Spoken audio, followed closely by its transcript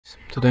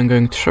Today I'm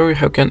going to show you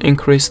how you can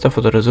increase the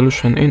photo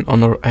resolution in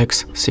HONOR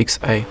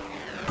X6a.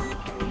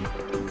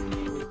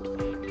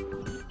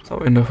 So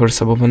in the first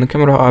step, open the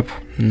camera app,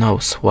 now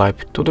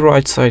swipe to the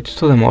right side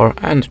to the more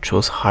and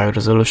choose high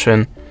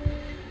resolution.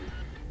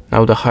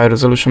 Now the high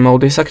resolution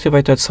mode is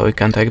activated, so you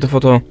can take the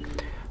photo,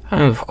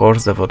 and of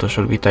course the photo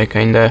should be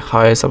taken in the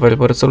highest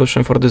available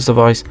resolution for this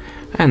device,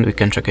 and we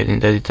can check it in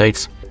the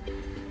details.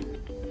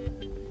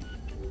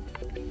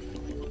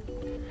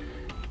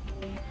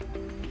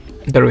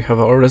 There we have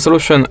our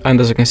resolution, and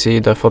as you can see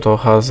the photo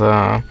has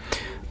 10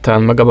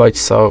 megabytes,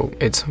 so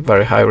it's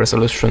very high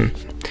resolution.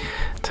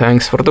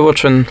 Thanks for the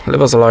watching,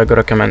 leave us a like,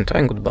 recommend,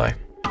 and goodbye.